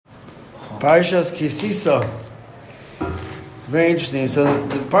Parshas Kisisa. Very interesting. So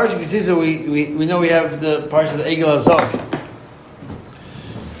the Parshas Kisisa, we know we have the Parshas of the Egel Azov.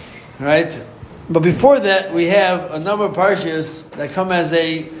 Right? But before that, we have a number of Parshas that come as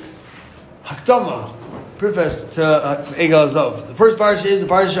a Hakdama, preface to Egel Azov. The first Parsha is the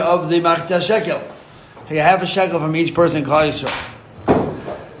Parsha of the Machzeh Shekel. You half a shekel from each person in Klal Yisrael.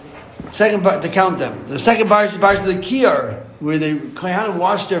 Second part, to count them. The second Parsha is the Parsha of the Kiyar, where the Kohanim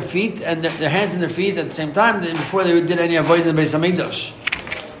washed their feet and their hands and their feet at the same time before they did any avodah in the Beis Hamikdash.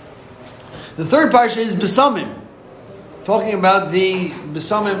 The third parsha is Besamim, talking about the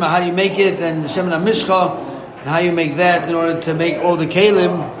Besamim, how do you make it, and the Shemen HaMishcha, and how you make that in order to make all the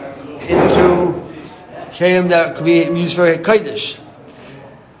Kalim into Kalim that could be used for Kodesh.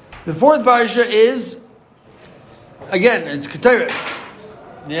 The fourth parsha is, again, it's Keteris.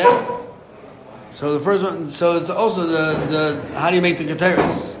 Yeah? So the first one, so it's also the how do you make the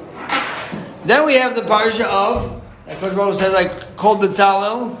Keteris? Then we have the parsha of, like Kodesh Baruch said, like called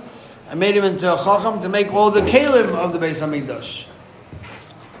B'Tzalel, I made him into a Chacham to make all the Kalim of the Beis Hamikdash.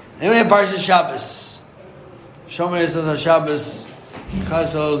 And we have parsha Shabbos. Shomer says Shabbos,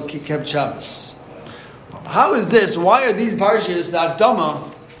 Chazal kept Shabbos. How is this? Why are these parshas the Akdama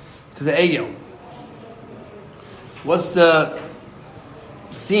to the Egel? What's the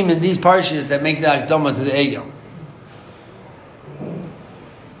theme in these parshas that make the Akdama to the Egel?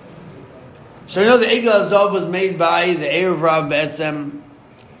 So you know the Egel Azov was made by the Erev Rav Be'etzem.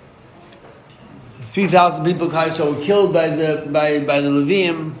 3,000 people were killed by the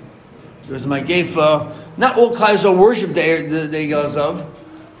Levium. There was Magefa. Not all Klal Yisrael worshipped the Egel Azov,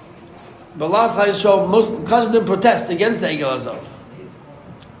 but a lot of Klal Yisrael, most Klal Yisrael didn't protest against the Egel Azov.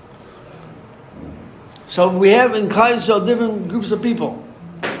 So we have in Klal Yisrael different groups of people.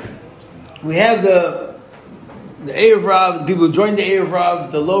 We have the Erev Rav, the people who joined the Erev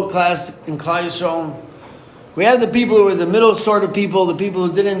Rav, the low class in Klal Yisrael. We have the people who were the middle sort of people, the people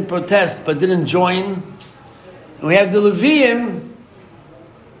who didn't protest but didn't join. And we have the Leviim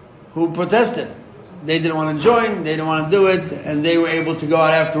who protested. They didn't want to join, they didn't want to do it, and they were able to go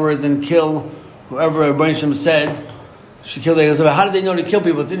out afterwards and kill whoever Rebbeinu Shem said should kill the Egel. So how did they know to kill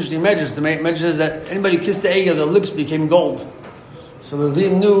people? It's interesting measures. The measure is that anybody who kissed the Egel, their lips became gold. So the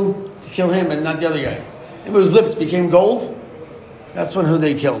Leviim knew to kill him and not the other guy. Anybody whose lips became gold, that's who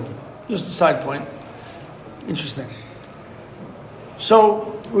they killed. Just a side point. Interesting.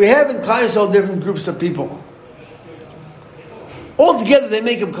 So we have in Klal Yisrael different groups of people. All together they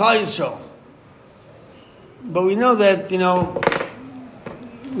make up Klal Yisrael. But we know that,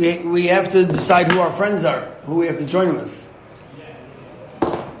 we have to decide who our friends are, who we have to join with.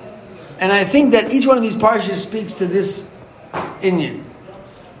 And I think that each one of these parshas speaks to this inyan.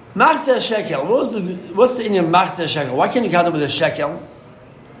 Machzeh Shekel. What's the inyan of Machzeh Shekel? Why can't you count it with a shekel?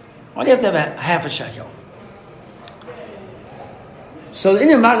 Why do you have to have a half a shekel? So the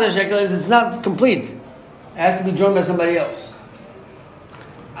inyan of Machzeh Shekel is it's not complete. It has to be joined by somebody else.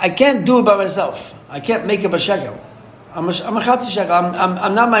 I can't do it by myself. I can't make up a shekel. I'm a chatzi shekel.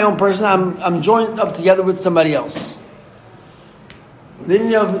 I'm not my own person. I'm joined up together with somebody else.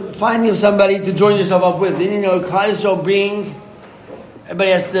 Then finding somebody to join yourself up with. Then Klal Yisrael being,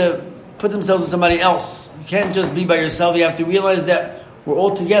 everybody has to put themselves with somebody else. You can't just be by yourself. You have to realize that we're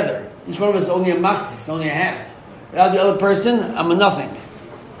all together. Each one of us is only a machzis, it's only a half. Without the other person, I'm a nothing.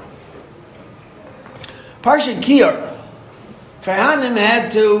 Parsha Kiyar. Kohanim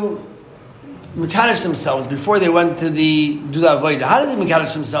had to mekadesh themselves before they went to do the avodah. How did they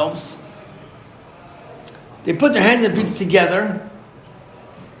mekadesh themselves? They put their hands and feet together,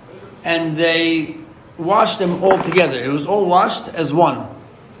 and they washed them all together. It was all washed as one.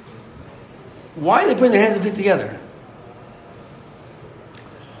 Why are they putting their hands and feet together?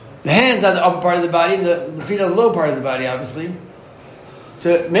 The hands are the upper part of the body, and the feet are the lower part of the body, obviously.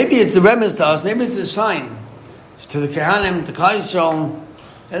 Maybe it's a remiss to us, maybe it's a sign to the Kohanim, to Klal Yisrael.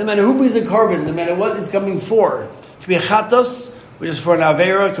 And no matter who brings a carbon, no matter what it's coming for, it could be a chatos, which is for an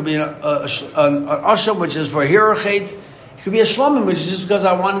avera. It could be an asham, which is for a hirochet. It could be a shlamim, which is just because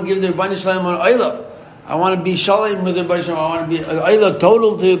I want to give the Rebbeinu Shalom an oila. I want to be shalom with the Rebbeinu Shalom. I want to be an oila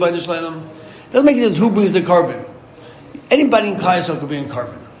total to the Rebbeinu Shalom. It doesn't make a difference who brings the carbon. Anybody in Klal Yisrael could be in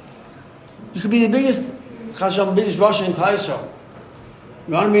carbon. You could be the biggest Russian in Klal Yisrael.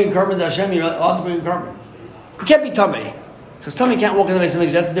 You want to be in carbon to Hashem, you're allowed to be in carbon. You can't be tamei, because tamei can't walk in the Beis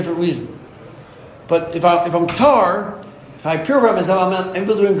Hamikdash. That's a different reason. But if I'm tar, if I purify myself, I'm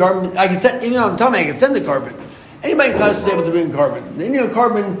able to bring carbon. I can send, even though I'm tamei, I can send the carbon. Anybody in Klal Yisrael is able to bring carbon. The inyan of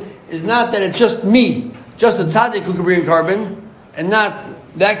carbon is not that it's just me, just a tzaddik who can bring carbon, and not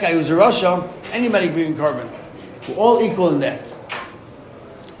that guy who's a Rasha. Anybody can bring carbon. We're all equal in that.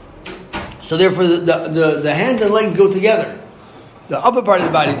 So therefore, the hands and legs go together. The upper part of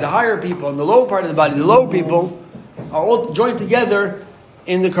the body, the higher people, and the lower part of the body, the lower people, are all joined together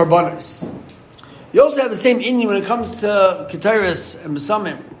in the karbanos. You also have the same inyan when it comes to Keteris and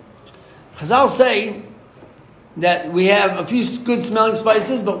Besamim. Chazal say that we have a few good smelling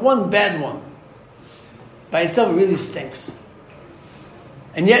spices, but one bad one. By itself, it really stinks.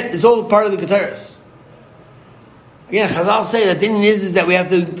 And yet, it's all part of the Keteris. Again, Chazal say that the inyan is that we have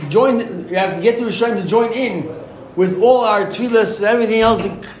to get the Rishonim to join in with all our tefillas and everything else.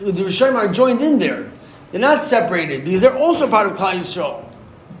 The Rishonim are joined in there. They're not separated because they're also part of Klal Yisrael.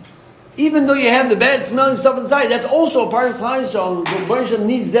 Even though you have the bad smelling stuff inside, that's also a part of Klal Yisrael. The Baruch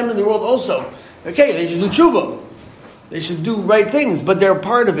needs them in the world also. Okay, they should do tshuva. They should do right things, but they're a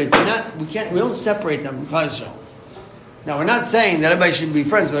part of it. We don't separate them from Klal Yisrael. Now, we're not saying that everybody should be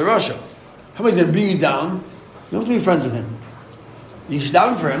friends with Russia. Somebody's going to bring you down. You don't have to be friends with him. You should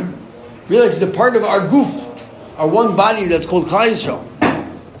down for him. Realize he's a part of our goof, our one body that's called Klal Yisrael.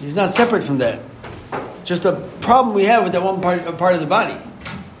 He's not separate from that. Just a problem we have with that one part of the body.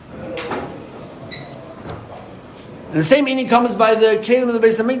 And the same inyan comes by the Kelim of the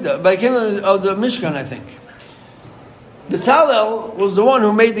Beis Hamikdash, by the Kelim of the Mishkan, I think. Bezalel was the one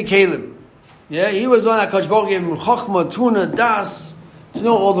who made the Kelim. Yeah, he was the one that Kosh Baruch gave him Chochmah, Tuna, Das, to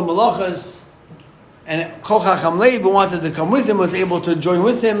know all the malachas. And Kol Chacham Lev, who wanted to come with him, was able to join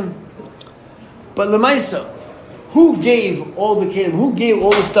with him. But Lemaisa, who gave all the Kelim? Who gave all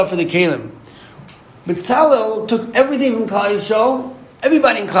the stuff for the Kelim? Bezalel took everything from Klal Yisrael.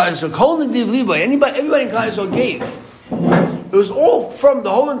 Everybody in Klal Yisrael, Kol Nediv Libay, everybody in Klal Yisrael gave. It was all from the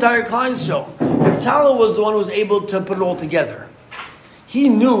whole entire Klal Yisrael. Bezalel was the one who was able to put it all together. He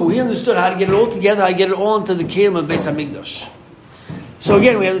understood how to get it all together, how to get it all into the Kelim of Beis Hamikdash. So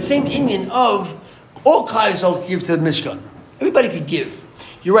again, we have the same inyan of all Klal Yisrael could give to the Mishkan. Everybody could give.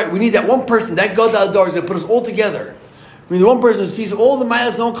 You're right, we need that one person, that God Adar is going to put us all together. We need the one person who sees all the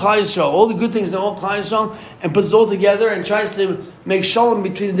mayas in all Klal Yisrael, all the good things in all Klal Yisrael, and puts it all together and tries to make shalom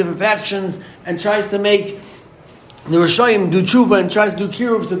between the different factions, and tries to make the Rishonim do tshuva, and tries to do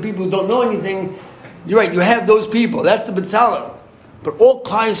kiruv to people who don't know anything. You're right, you have those people. That's the Bezalel. But all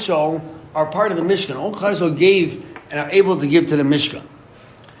Klal Yisrael are part of the Mishkan. All Klal Yisrael gave and are able to give to the Mishkan.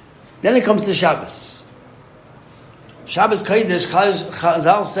 Then it comes to Shabbos. Shabbos Kodesh,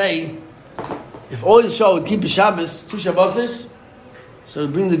 Chazal say, if all Yisrael would keep a Shabbos, 2 Shabbosis, so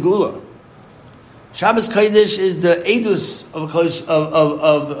bring the Gula. Shabbos Kodesh is the edus of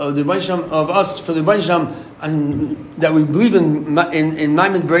the Rebbeinu of us for the Rebbeinu and that we believe in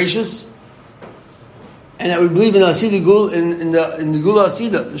Maimon Bereshis, and that we believe in Asida Gul in the Gula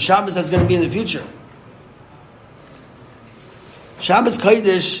Asida, the Shabbos that's going to be in the future. Shabbos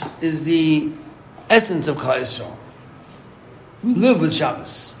Kodesh is the essence of Klal Yisrael. We live with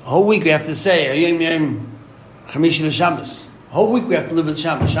Shabbos. A whole week we have to say Hayom Yom Chamishi LeShabbos. A whole week we have to live with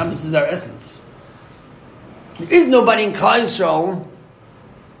Shabbos. Shabbos is our essence. There is nobody in Klal Yisrael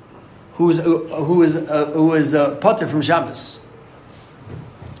who is potter from Shabbos.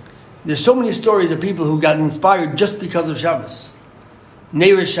 There's so many stories of people who got inspired just because of Shabbos.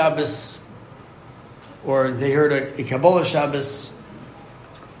 Neighbor Shabbos, or they heard a Kabbalah Shabbos,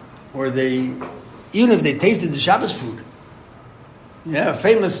 or even if they tasted the Shabbos food. Yeah, a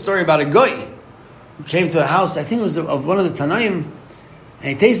famous story about a goy who came to the house, I think it was of one of the Tanaim, and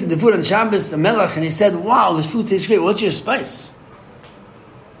he tasted the food on Shabbos, a melech, and he said, "Wow, this food tastes great. What's your spice?"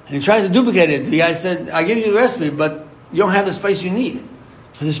 And he tried to duplicate it. The guy said, "I give you the recipe, but you don't have the spice you need.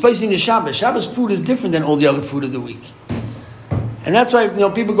 Because the spice you need is Shabbos. Shabbos food is different than all the other food of the week." And that's why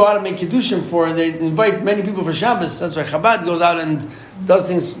people go out and make Kedushin and they invite many people for Shabbos. That's why Chabad goes out and does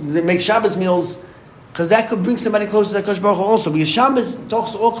things, they make Shabbos meals, because that could bring somebody closer to HaKadosh Baruch Hu also. Because Shabbos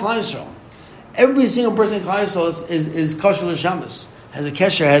talks to all Klal Yisrael. Every single person in Klal Yisrael is kosher to Shabbos, has a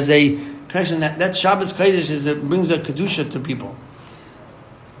kesher, has a connection. That Shabbos Kodesh brings a Kedusha to people.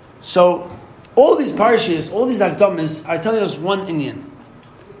 So, all these parashas, all these akdamis are telling us one inyan.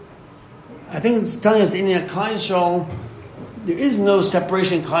 I think it's telling us the inyan Klal Yisrael. There is no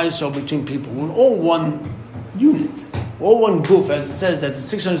separation in Klal Yisrael between people. We're all one unit, all one goof, as it says that the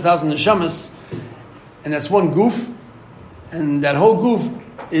 600,000 neshamas, and that's one goof, and that whole goof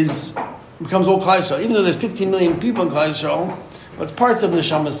becomes all Klal Yisrael. Even though there's 15 million people in Klal Yisrael, but it's parts of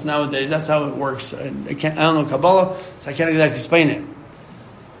neshamas nowadays. That's how it works. I don't know Kabbalah, so I can't exactly explain it.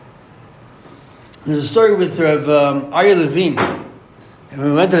 There's a story with Rav Aryeh Levine, and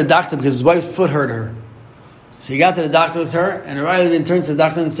we went to the doctor because his wife's foot hurt her. So he got to the doctor with her, and Rav Aryeh Levine turns to the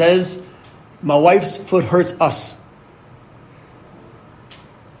doctor and says, "My wife's foot hurts us."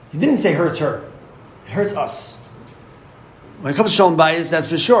 He didn't say hurts her. It hurts us. When it comes to shalom bayis, that's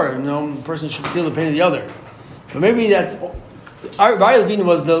for sure. A person should feel the pain of the other. But maybe that's... Rabbi Levine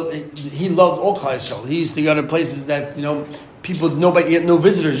he loved all Klal Yisrael. He used to go to places that, people, nobody, no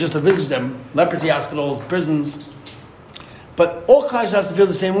visitors, just to visit them. Leprosy hospitals, prisons. But all Klal Yisrael has to feel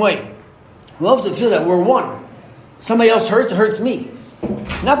the same way. We love to feel that we're one. Somebody else hurts, it hurts me.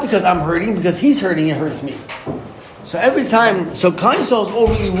 Not because I'm hurting, because he's hurting, it hurts me. So every time, Klal Yisrael is all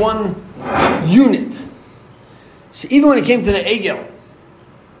really one unit. So even when it came to the Egel,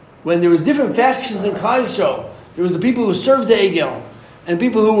 when there was different factions in Klal Yisrael, there was the people who served the Egel, and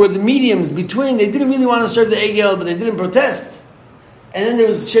people who were the mediums between. They didn't really want to serve the Egel, but they didn't protest. And then there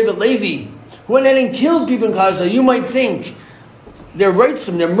was Shevet Levi, who went ahead and killed people in Klal Yisrael. You might think they're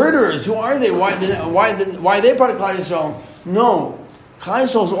rightsmen, they're murderers. Who are they? Why are they part of Klal Yisrael? No, Klal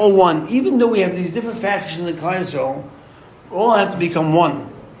Yisrael is all one. Even though we have these different factions in the Klal Yisrael, we all have to become one.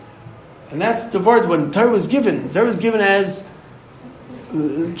 And that's the word when Torah was given. Torah was given as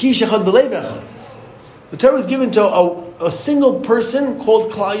Ki Shechad B'Lev Echad. The Torah was given to a single person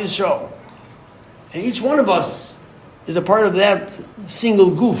called Klal Yisrael. And each one of us is a part of that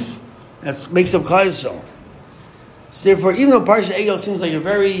single goof that makes up Klal Yisrael. So therefore, even though Parsha Egel seems like a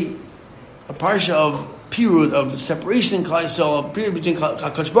Parsha of period of separation in Klal Yisrael, a period between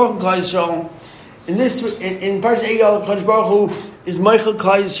HaKadosh Baruch Hu and Klal Yisrael, in Parsha Egel, HaKadosh Baruch Hu is Meichel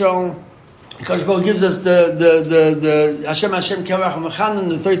Klal Yisrael. HaKadosh Baruch Hu gives us the Hashem Kerach HaMechanan,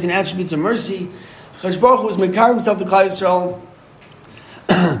 the 13 attributes of mercy. HaKadosh Baruch Hu is Mekar himself to Klal Yisrael.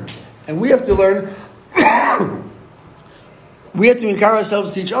 And we have to learn, we have to Mekar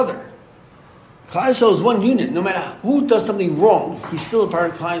ourselves to each other. Klal Yisrael is one unit. No matter who does something wrong, he's still a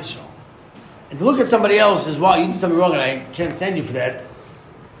part of Klal Yisrael. And to look at somebody else as, wow, you did something wrong and I can't stand you for that,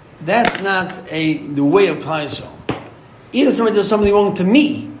 that's not the way of Klal Yisrael. Even if somebody does something wrong to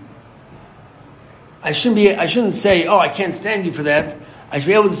me, I shouldn't say, oh, I can't stand you for that. I should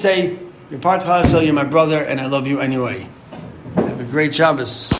be able to say, you're part of Klal Yisrael, you're my brother, and I love you anyway. Have a great Shabbos.